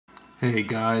Hey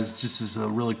guys, this is a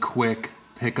really quick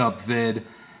pickup vid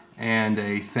and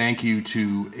a thank you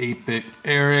to 8-Bit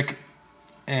Eric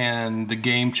and the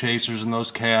Game Chasers and those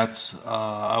cats.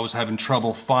 I was having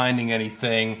trouble finding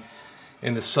anything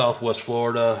in the Southwest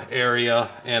Florida area,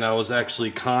 and I was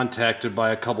actually contacted by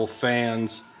a couple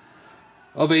fans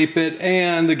of 8-Bit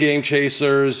and the Game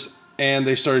Chasers, and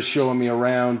they started showing me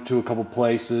around to a couple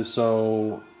places.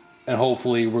 And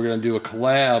hopefully we're gonna do a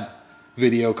collab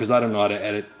video because I don't know how to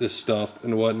edit this stuff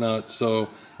and whatnot. So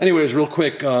anyways, real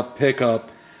quick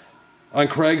pickup. On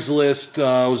Craigslist,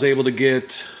 I was able to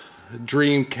get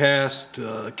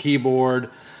Dreamcast keyboard,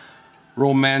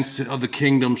 Romance of the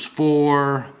Kingdoms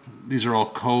 4. These are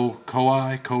all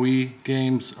Koei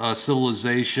games.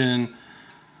 Civilization.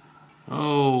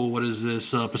 Oh, what is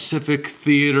this? Pacific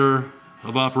Theater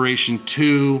of Operation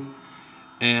 2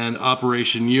 and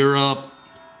Operation Europe.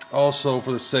 Also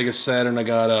for the Sega Saturn, I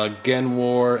got Gen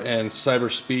War and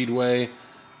Cyber Speedway.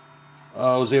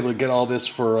 I was able to get all this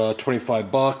for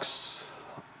 25 bucks.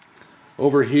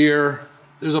 Over here,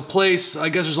 there's a place, I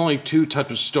guess there's only two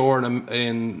types of store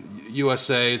in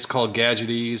USA. It's called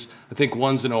Gadgeties. I think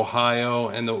one's in Ohio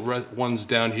and the one's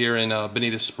down here in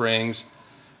Bonita Springs.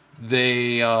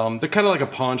 They're kind of like a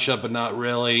pawn shop, but not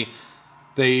really.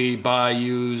 They buy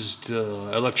used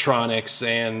electronics,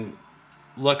 and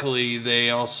luckily they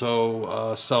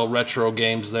also sell retro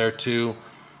games there too.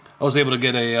 I was able to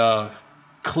get a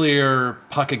clear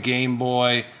pocket Game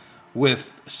Boy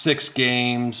with 6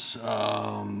 games: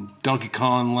 Donkey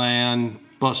Kong Land,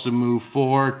 Bust-a Move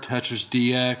 4, Tetris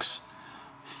DX,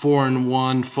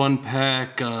 4-in-1 Fun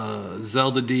Pack,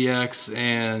 Zelda DX,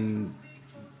 and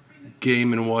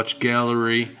Game & Watch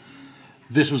Gallery.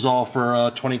 This was all for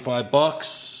 25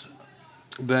 bucks.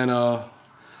 Then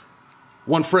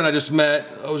one friend I just met,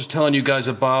 I was telling you guys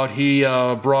about, he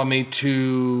brought me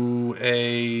to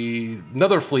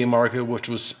another flea market, which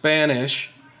was Spanish,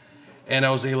 and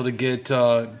I was able to get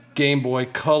Game Boy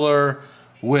Color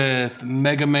with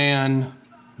Mega Man,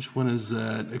 which one is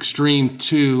that? Extreme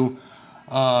 2.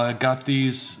 Got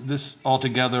this all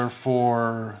together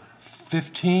for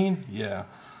 15, yeah.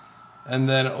 And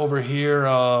then over here,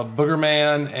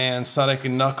 Boogerman and Sonic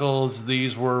and Knuckles,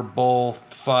 these were both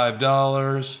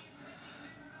 $5.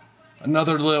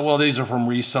 Well, these are from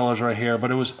resellers right here,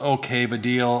 but it was okay of a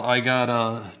deal. I got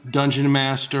a Dungeon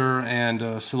Master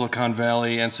and Silicon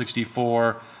Valley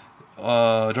N64.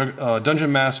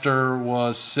 Dungeon Master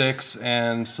was 6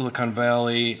 and Silicon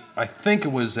Valley, I think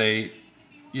it was 8.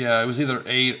 Yeah, it was either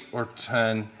 8 or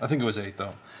 10. I think it was 8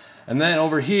 though. And then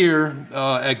over here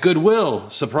at Goodwill,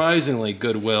 surprisingly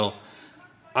Goodwill,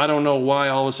 I don't know why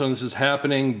all of a sudden this is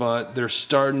happening, but they're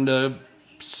starting to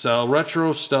sell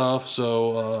retro stuff.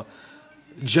 So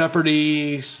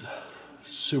Jeopardy,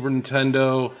 Super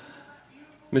Nintendo,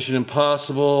 Mission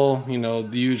Impossible, you know,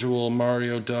 the usual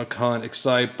Mario, Duck Hunt,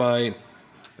 Excitebike,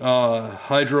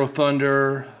 Hydro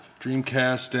Thunder,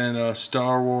 Dreamcast, and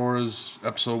Star Wars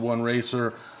Episode 1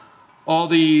 Racer. All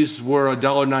these were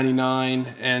 $1.99,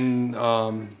 and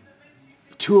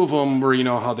 2 of them were, you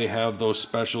know, how they have those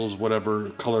specials, whatever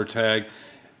color tag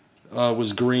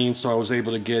was green, so I was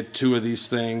able to get 2 of these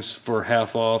things for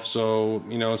half off. So,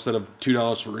 you know, instead of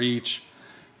 $2 for each,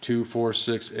 2, 4,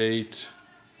 6, 8,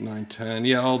 9, 10.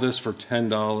 Yeah, all this for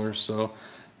 $10, so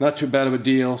not too bad of a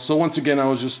deal. So once again, I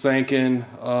was just thanking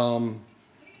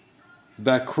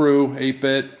that crew,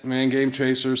 8-Bit, man, Game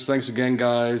Chasers. Thanks again,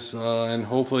 guys, and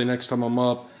hopefully next time I'm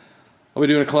up, I'll be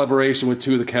doing a collaboration with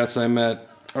 2 of the cats I met.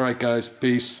 All right, guys,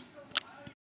 peace.